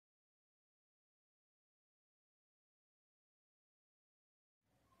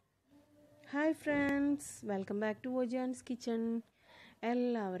Hi friends, welcome back to ഓജിയാൻസ് kitchen.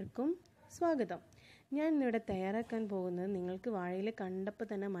 എല്ലാവർക്കും സ്വാഗതം. ഞാൻ ഇന്നിവിടെ തയ്യാറാക്കാൻ പോകുന്നത് നിങ്ങൾക്ക് വാഴയിൽ കണ്ടപ്പോൾ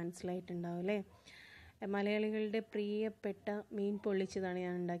തന്നെ മനസ്സിലായിട്ടുണ്ടാവും അല്ലേ. മലയാളികളുടെ പ്രിയപ്പെട്ട മീൻ പൊള്ളിച്ചതാണ്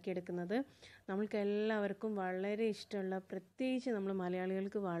ഞാൻ ഉണ്ടാക്കിയെടുക്കുന്നത്. നമ്മൾക്ക് എല്ലാവർക്കും വളരെ ഇഷ്ടമുള്ള, പ്രത്യേകിച്ച് നമ്മൾ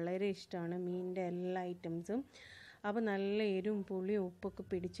മലയാളികൾക്ക് വളരെ ഇഷ്ടമാണ് മീനിൻ്റെ എല്ലാ ഐറ്റംസും. അപ്പോൾ നല്ല എരിവും പുളിയും ഉപ്പൊക്കെ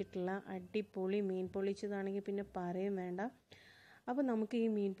പിടിച്ചിട്ടുള്ള അടിപൊളി മീൻ പൊള്ളിച്ചതാണെങ്കിൽ പിന്നെ പറയും വേണ്ട. അപ്പോൾ നമുക്ക് ഈ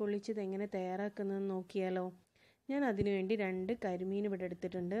മീൻ പൊള്ളിച്ചത് എങ്ങനെ തയ്യാറാക്കുന്നതെന്ന് നോക്കിയാലോ. ഞാൻ അതിനുവേണ്ടി 2 കരിമീൻ ഇവിടെ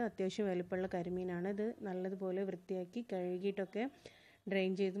എടുത്തിട്ടുണ്ട്. അത്യാവശ്യം വലുപ്പമുള്ള കരിമീനാണ്. ഇത് നല്ലതുപോലെ വൃത്തിയാക്കി കഴുകിയിട്ടൊക്കെ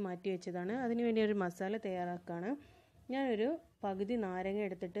ഡ്രെയിൻ ചെയ്ത് മാറ്റി വെച്ചതാണ്. അതിനുവേണ്ടി ഒരു മസാല തയ്യാറാക്കുകയാണ്. ഞാനൊരു പകുതി നാരങ്ങ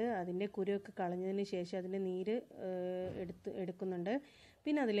എടുത്തിട്ട് അതിൻ്റെ കുരുവൊക്കെ കളഞ്ഞതിന് ശേഷം അതിൻ്റെ നീര് എടുക്കുന്നുണ്ട്.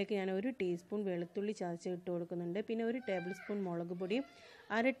 പിന്നെ അതിലേക്ക് ഞാൻ 1 ടീസ്പൂൺ വെളുത്തുള്ളി ചതച്ച് ഇട്ട് കൊടുക്കുന്നുണ്ട്. പിന്നെ 1 ടേബിൾ സ്പൂൺ മുളക് പൊടി,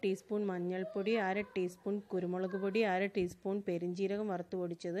 1/2 ടീസ്പൂൺ മഞ്ഞൾപ്പൊടി, 1/2 ടീസ്പൂൺ കുരുമുളക് പൊടി, 1/2 ടീസ്പൂൺ പെരിഞ്ജീരകം വറുത്ത്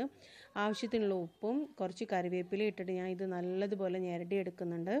പൊടിച്ചത്, ആവശ്യത്തിനുള്ള ഉപ്പും കുറച്ച് കറിവേപ്പില ഇട്ടിട്ട് ഞാൻ ഇത് നല്ലതുപോലെ ഞെരടി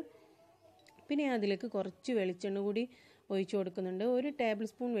എടുക്കുന്നുണ്ട്. പിന്നെ ഞാൻ അതിലേക്ക് കുറച്ച് വെളിച്ചെണ്ണ കൂടി ഒഴിച്ചു കൊടുക്കുന്നുണ്ട്. 1 ടേബിൾ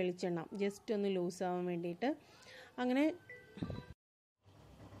സ്പൂൺ വെളിച്ചെണ്ണ, ജസ്റ്റ് ഒന്ന് ലൂസാവാൻ വേണ്ടിയിട്ട്. അങ്ങനെ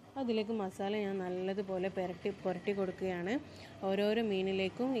അതിലേക്ക് മസാല ഞാൻ നല്ലതുപോലെ പുരട്ടി കൊടുക്കുകയാണ്. ഓരോരോ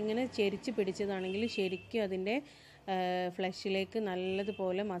മീനിലേക്കും ഇങ്ങനെ ചെരിച്ച് പിടിച്ചതാണെങ്കിൽ ശരിക്കും അതിൻ്റെ ഫ്ലഷിലേക്ക്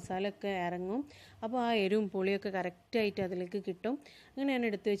നല്ലതുപോലെ മസാല ഒക്കെ ഇറങ്ങും. അപ്പോൾ ആ എരിവും പുളിയൊക്കെ കറക്റ്റായിട്ട് അതിലേക്ക് കിട്ടും. അങ്ങനെ ഞാൻ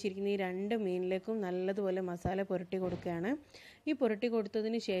എടുത്തു വെച്ചിരിക്കുന്ന ഈ 2 മീനിലേക്കും നല്ലതുപോലെ മസാല പുരട്ടി കൊടുക്കുകയാണ്. ഈ പുരട്ടി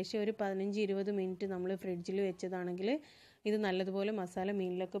കൊടുത്തതിന് ശേഷം ഒരു 15-20 മിനിറ്റ് നമ്മൾ ഫ്രിഡ്ജിൽ വെച്ചതാണെങ്കിൽ ഇത് നല്ലതുപോലെ മസാല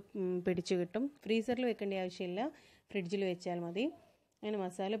മീനിലൊക്കെ പിടിച്ച് കിട്ടും. ഫ്രീസറിൽ വെക്കേണ്ട ആവശ്യമില്ല, ഫ്രിഡ്ജിൽ വെച്ചാൽ മതി. അങ്ങനെ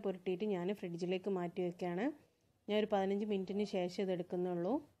മസാല പുരട്ടിയിട്ട് ഞാൻ ഫ്രിഡ്ജിലേക്ക് മാറ്റി വയ്ക്കുകയാണ്. ഞാൻ ഒരു 15 മിനിറ്റിന് ശേഷം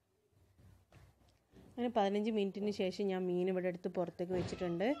ഇതെടുക്കുന്നുള്ളൂ. അങ്ങനെ 15 മിനിറ്റിന് ശേഷം ഞാൻ മീൻ ഇവിടെ എടുത്ത് പുറത്തേക്ക്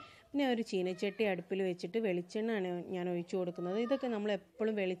വെച്ചിട്ടുണ്ട്. പിന്നെ ഒരു ചീനച്ചട്ടി അടുപ്പിൽ വെച്ചിട്ട് വെളിച്ചെണ്ണയാണ് ഞാൻ ഒഴിച്ചു കൊടുക്കുന്നത്. ഇതൊക്കെ നമ്മൾ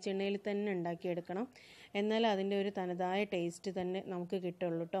എപ്പോഴും വെളിച്ചെണ്ണയിൽ തന്നെ ഉണ്ടാക്കിയെടുക്കണം, എന്നാൽ അതിൻ്റെ ഒരു തനതായ ടേസ്റ്റ് തന്നെ നമുക്ക്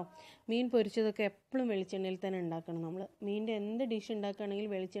കിട്ടുള്ളൂ കേട്ടോ. മീൻ പൊരിച്ചതൊക്കെ എപ്പോഴും വെളിച്ചെണ്ണയിൽ തന്നെ ഉണ്ടാക്കണം. നമ്മൾ മീനിൻ്റെ എന്ത് ഡിഷ് ഉണ്ടാക്കുകയാണെങ്കിൽ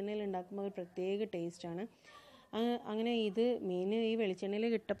വെളിച്ചെണ്ണയിൽ ഉണ്ടാക്കുമ്പോൾ ഒരു പ്രത്യേക ടേസ്റ്റാണ്. അങ്ങനെ ഇത് മീൻ ഈ വെളിച്ചെണ്ണയിൽ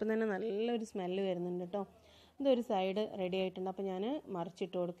കിട്ടപ്പോൾ തന്നെ നല്ലൊരു സ്മെല്ല് വരുന്നുണ്ട് കേട്ടോ. ഇതൊരു സൈഡ് റെഡി ആയിട്ടുണ്ട്. അപ്പോൾ ഞാൻ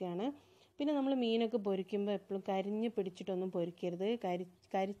മറിച്ചിട്ട് കൊടുക്കുകയാണ്. പിന്നെ നമ്മൾ മീനൊക്കെ പൊരിക്കുമ്പോൾ എപ്പോഴും കരിഞ്ഞ് പിടിച്ചിട്ടൊന്നും പൊരിക്കരുത്,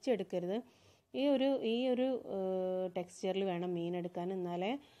 കരിച്ചെടുക്കരുത്. ഈ ഒരു ടെക്സ്ചറിൽ വേണം മീൻ എടുക്കാൻ,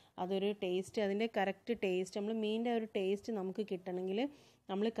 എന്നാലേ അതൊരു ടേസ്റ്റ്, അതിൻ്റെ കറക്റ്റ് ടേസ്റ്റ്, നമ്മൾ മീനിൻ്റെ ഒരു ടേസ്റ്റ് നമുക്ക് കിട്ടണമെങ്കിൽ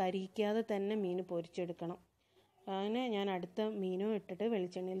നമ്മൾ കരിക്കാതെ തന്നെ മീൻ പൊരിച്ചെടുക്കണം. അങ്ങനെ ഞാൻ അടുത്ത മീനും ഇട്ടിട്ട്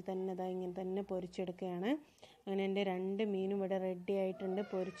വെളിച്ചെണ്ണയിൽ തന്നെ ഇങ്ങനെ തന്നെ പൊരിച്ചെടുക്കുകയാണ്. അങ്ങനെ എൻ്റെ 2 മീനും ഇവിടെ റെഡി ആയിട്ടുണ്ട്,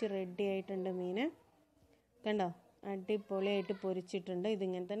 പൊരിച്ച് റെഡി ആയിട്ടുണ്ട്. മീൻ കണ്ടോ, അടിപൊളിയായിട്ട് പൊരിച്ചിട്ടുണ്ട്.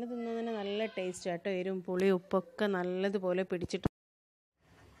 ഇതിങ്ങനെ തന്നെ തിന്നതിന് നല്ല ടേസ്റ്റ് ആട്ടോ. എരിവും പുളിയും ഉപ്പൊക്കെ നല്ലതുപോലെ പിടിച്ചിട്ടുണ്ട്.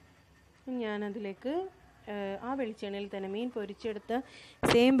 ഞാനതിലേക്ക് ആ വെളിച്ചെണ്ണയിൽ തന്നെ, മീൻ പൊരിച്ചെടുത്ത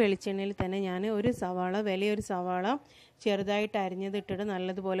സെയിം വെളിച്ചെണ്ണയിൽ തന്നെ ഞാൻ വലിയൊരു സവാള ചെറുതായിട്ട് അരിഞ്ഞതിട്ടിട്ട്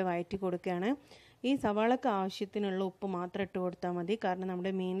നല്ലതുപോലെ വഴറ്റി കൊടുക്കുകയാണ്. ഈ സവാളക്ക് ആവശ്യത്തിനുള്ള ഉപ്പ് മാത്രം ഇട്ട് കൊടുത്താൽ മതി, കാരണം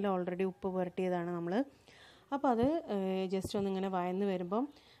നമ്മുടെ മീനിൽ ഓൾറെഡി ഉപ്പ് പുരട്ടിയതാണ് നമ്മൾ. അപ്പോൾ അത് ജസ്റ്റ് ഒന്നിങ്ങനെ വഴന്ന് വരുമ്പം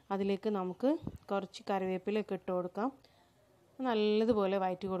അതിലേക്ക് നമുക്ക് കുറച്ച് കറിവേപ്പിലൊക്കെ ഇട്ട് കൊടുക്കാം. നല്ലതുപോലെ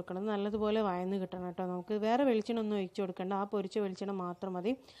വഴറ്റി കൊടുക്കണം, നല്ലതുപോലെ വഴന്ന് കിട്ടണം കേട്ടോ. നമുക്ക് വേറെ വെളിച്ചെണ്ണ ഒന്നും ഒഴിച്ച് കൊടുക്കേണ്ട, ആ പൊരിച്ച വെളിച്ചെണ്ണ മാത്രം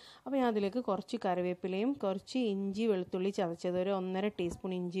മതി. അപ്പോൾ ഞാൻ അതിലേക്ക് കുറച്ച് കറിവേപ്പിലയും കുറച്ച് ഇഞ്ചി വെളുത്തുള്ളി ചതച്ചത്, ഒരു 1.5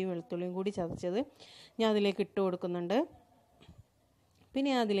 ടീസ്പൂൺ ഇഞ്ചിയും വെളുത്തുള്ളിയും കൂടി ചതച്ചത് ഞാൻ അതിലേക്ക് ഇട്ട് കൊടുക്കുന്നുണ്ട്.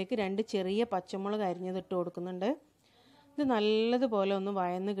 പിന്നെ അതിലേക്ക് 2 ചെറിയ പച്ചമുളക് അരിഞ്ഞത് ഇട്ട് കൊടുക്കുന്നുണ്ട്. ഇത് നല്ലതുപോലെ ഒന്ന്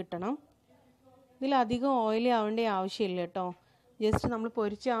വഴന്ന് കിട്ടണം. ഇതിലധികം ഓയിൽ ആവേണ്ട ആവശ്യമില്ല കേട്ടോ. ജസ്റ്റ് നമ്മൾ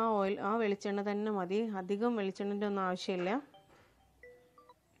പൊരിച്ച ആ വെളിച്ചെണ്ണ തന്നെ മതി, അധികം വെളിച്ചെണ്ണൻ്റെ ഒന്നും ആവശ്യമില്ല.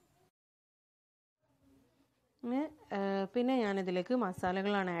 പിന്നെ ഞാനിതിലേക്ക്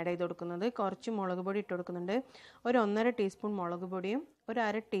മസാലകളാണ് ആഡ് ചെയ്ത് കൊടുക്കുന്നത്. കുറച്ച് മുളക് പൊടി ഇട്ട് കൊടുക്കുന്നുണ്ട്, ഒരു 1.5 ടീസ്പൂൺ മുളക് പൊടിയും, ഒരു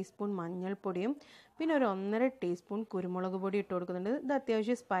 1/2 ടീസ്പൂൺ മഞ്ഞൾപ്പൊടിയും, പിന്നെ ഒരു 1.5 ടീസ്പൂൺ കുരുമുളക് പൊടി ഇട്ട് കൊടുക്കുന്നുണ്ട്. ഇത്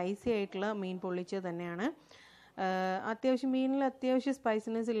അത്യാവശ്യം സ്പൈസി ആയിട്ടുള്ള മീൻ പൊള്ളിച്ചത് തന്നെയാണ്. മീനിൽ അത്യാവശ്യം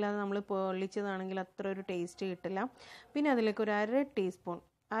സ്പൈസിനെസ് ഇല്ലാതെ നമ്മൾ പൊള്ളിച്ചതാണെങ്കിൽ അത്ര ഒരു ടേസ്റ്റ് കിട്ടില്ല. പിന്നെ അതിലേക്ക് ഒരു 1/2 ടീസ്പൂൺ,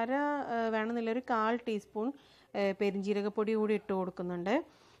 വേണമെന്നില്ല, ഒരു 1/4 ടീസ്പൂൺ പെരിഞ്ജീരകപ്പൊടി കൂടി ഇട്ട് കൊടുക്കുന്നുണ്ട്.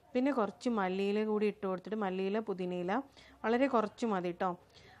 പിന്നെ കുറച്ച് മല്ലിയില കൂടി ഇട്ട് കൊടുത്തിട്ട്, മല്ലിയില പുതിനയില വളരെ കുറച്ച് മതി കേട്ടോ.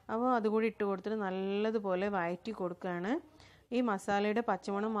 അപ്പോൾ അതുകൂടി ഇട്ട് കൊടുത്തിട്ട് നല്ലതുപോലെ വഴറ്റി കൊടുക്കുകയാണ്. ഈ മസാലയുടെ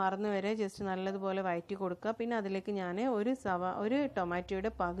പച്ചമണം മാറുന്ന വരെ ജസ്റ്റ് നല്ലതുപോലെ വഴറ്റി കൊടുക്കുക. പിന്നെ അതിലേക്ക് ഞാൻ ഒരു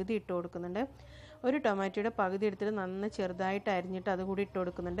ടൊമാറ്റോയുടെ പകുതി ഇട്ട് കൊടുക്കുന്നുണ്ട്. ഒരു ടൊമാറ്റോയുടെ പകുതി എടുത്തിട്ട് നന്നായി ചെറുതായിട്ട് അരിഞ്ഞിട്ട് അതുകൂടി ഇട്ട്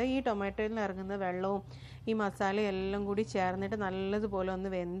കൊടുക്കുന്നുണ്ട്. ഈ ടൊമാറ്റോയിൽ ഇറങ്ങുന്ന വെള്ളവും ഈ മസാലയും എല്ലാം കൂടി ചേർന്നിട്ട് നല്ലതുപോലെ ഒന്ന്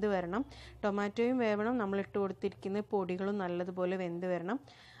വെന്ത് വരണം. ടൊമാറ്റോയും വേവണം, നമ്മൾ ഇട്ട് കൊടുത്തിരിക്കുന്ന പൊടികളും നല്ലതുപോലെ വെന്ത് വരണം.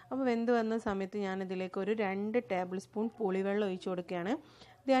 അപ്പോൾ വെന്ത് വന്ന സമയത്ത് ഞാനിതിലേക്ക് ഒരു 2 ടേബിൾ സ്പൂൺ പുളിവെള്ളം ഒഴിച്ചു കൊടുക്കുകയാണ്.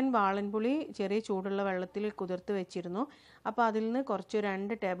 ഇത് ഞാൻ വാളൻപുളി ചെറിയ ചൂടുള്ള വെള്ളത്തിൽ കുതിർത്ത് വെച്ചിരുന്നു. അപ്പോൾ അതിൽ നിന്ന് കുറച്ച്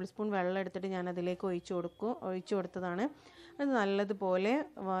 2 ടേബിൾ സ്പൂൺ വെള്ളം എടുത്തിട്ട് ഞാൻ അതിലേക്ക് ഒഴിച്ചു കൊടുത്തതാണ്. അത് നല്ലതുപോലെ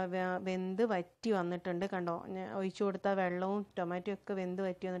വെന്ത് വറ്റി വന്നിട്ടുണ്ട്. കണ്ടോ, ഒഴിച്ചു കൊടുത്ത വെള്ളവും ടൊമാറ്റോ ഒക്കെ വെന്ത്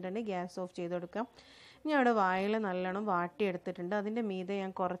വറ്റി വന്നിട്ടുണ്ട്. ഗ്യാസ് ഓഫ് ചെയ്ത് കൊടുക്കാം. ഞാൻ അവിടെ വാഴയില നല്ലോണം വാട്ടിയെടുത്തിട്ടുണ്ട്. അതിൻ്റെ മീതെ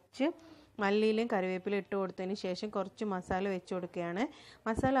ഞാൻ കുറച്ച് മല്ലിയിലും കറിവേപ്പിലും ഇട്ട് കൊടുത്തതിന് ശേഷം കുറച്ച് മസാല വെച്ച് കൊടുക്കുകയാണ്.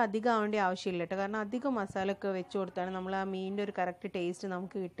 മസാല അധികം ആവേണ്ട ആവശ്യമില്ല കേട്ടോ, കാരണം അധികം മസാല ഒക്കെ വെച്ച് കൊടുത്താണ് നമ്മൾ ആ മീനിൻ്റെ ഒരു കറക്റ്റ് ടേസ്റ്റ്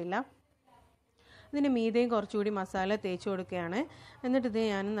നമുക്ക് കിട്ടില്ല. ഇതിൻ്റെ മീതെയും കുറച്ചുകൂടി മസാല തേച്ച് കൊടുക്കുകയാണ്. എന്നിട്ട് ഇത്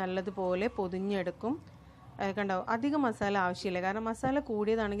ഞാൻ നല്ലതുപോലെ പൊതിഞ്ഞെടുക്കും. കണ്ടോ, അധികം മസാല ആവശ്യമില്ല, കാരണം മസാല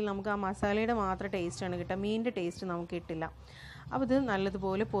കൂടിയതാണെങ്കിൽ നമുക്ക് ആ മസാലയുടെ മാത്രം ടേസ്റ്റാണ് കിട്ടുക, മീനിൻ്റെ ടേസ്റ്റ് നമുക്ക് കിട്ടില്ല. അപ്പോൾ ഇത്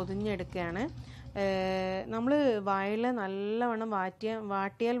നല്ലതുപോലെ പൊതിഞ്ഞെടുക്കുകയാണ്. നമ്മൾ വാഴയില നല്ലവണ്ണം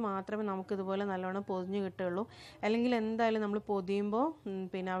വാട്ടിയാൽ മാത്രമേ നമുക്കിതുപോലെ നല്ലവണ്ണം പൊതിഞ്ഞ് കിട്ടുകയുള്ളൂ. അല്ലെങ്കിൽ എന്തായാലും നമ്മൾ പൊതിയുമ്പോൾ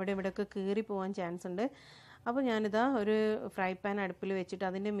പിന്നെ അവിടെ ഇവിടെയൊക്കെ കീറി പോകാൻ ചാൻസ് ഉണ്ട്. അപ്പോൾ ഞാനിതാ ഒരു ഫ്രൈ പാൻ അടുപ്പിൽ വെച്ചിട്ട്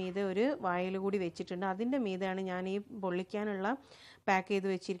അതിൻ്റെ മീതെ ഒരു വാഴയില കൂടി വെച്ചിട്ടുണ്ട്. അതിൻ്റെ മീതെയാണ് ഞാൻ ഈ പൊള്ളിക്കാനുള്ള പാക്ക് ചെയ്ത്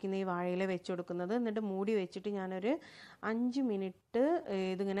വെച്ചിരിക്കുന്ന ഈ വാഴയില വെച്ച് കൊടുക്കുന്നത്. എന്നിട്ട് മൂടി വെച്ചിട്ട് ഞാനൊരു 5 മിനിറ്റ്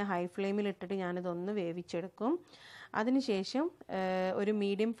ഇതിങ്ങനെ ഹൈ ഫ്ലെയിമിൽ ഇട്ടിട്ട് ഞാനിതൊന്ന് വേവിച്ചെടുക്കും. അതിനുശേഷം ഒരു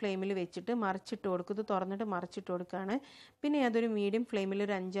മീഡിയം ഫ്ലെയിമിൽ വെച്ചിട്ട് മറിച്ചിട്ട് കൊടുക്കും. ഇത് തുറന്നിട്ട് മറിച്ചിട്ട് കൊടുക്കുകയാണ്. പിന്നെ അതൊരു മീഡിയം ഫ്ലെയിമിൽ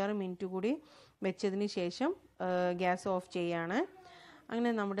ഒരു 5-6 മിനിറ്റ് കൂടി വെച്ചതിന് ശേഷം ഗ്യാസ് ഓഫ് ചെയ്യാണ്.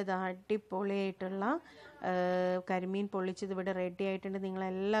 അങ്ങനെ നമ്മുടെ അടിപൊളിയായിട്ടുള്ള കരിമീൻ പൊള്ളിച്ചത് ഇവിടെ റെഡി ആയിട്ടുണ്ട്.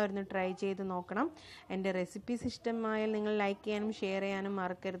 നിങ്ങളെല്ലാവരും ട്രൈ ചെയ്ത് നോക്കണം. എൻ്റെ റെസിപ്പീസ് ഇഷ്ടമായാൽ നിങ്ങൾ ലൈക്ക് ചെയ്യാനും ഷെയർ ചെയ്യാനും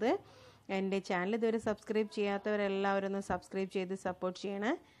മറക്കരുത്. എൻ്റെ ചാനൽ ഇതുവരെ സബ്സ്ക്രൈബ് ചെയ്യാത്തവരെല്ലാവരും ഒന്ന് സബ്സ്ക്രൈബ് ചെയ്ത് സപ്പോർട്ട്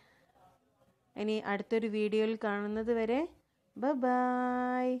ചെയ്യണേ. ഇനി അടുത്തൊരു വീഡിയോയിൽ കാണുന്നത് വരെ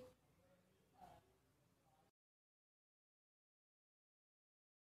ബൈ.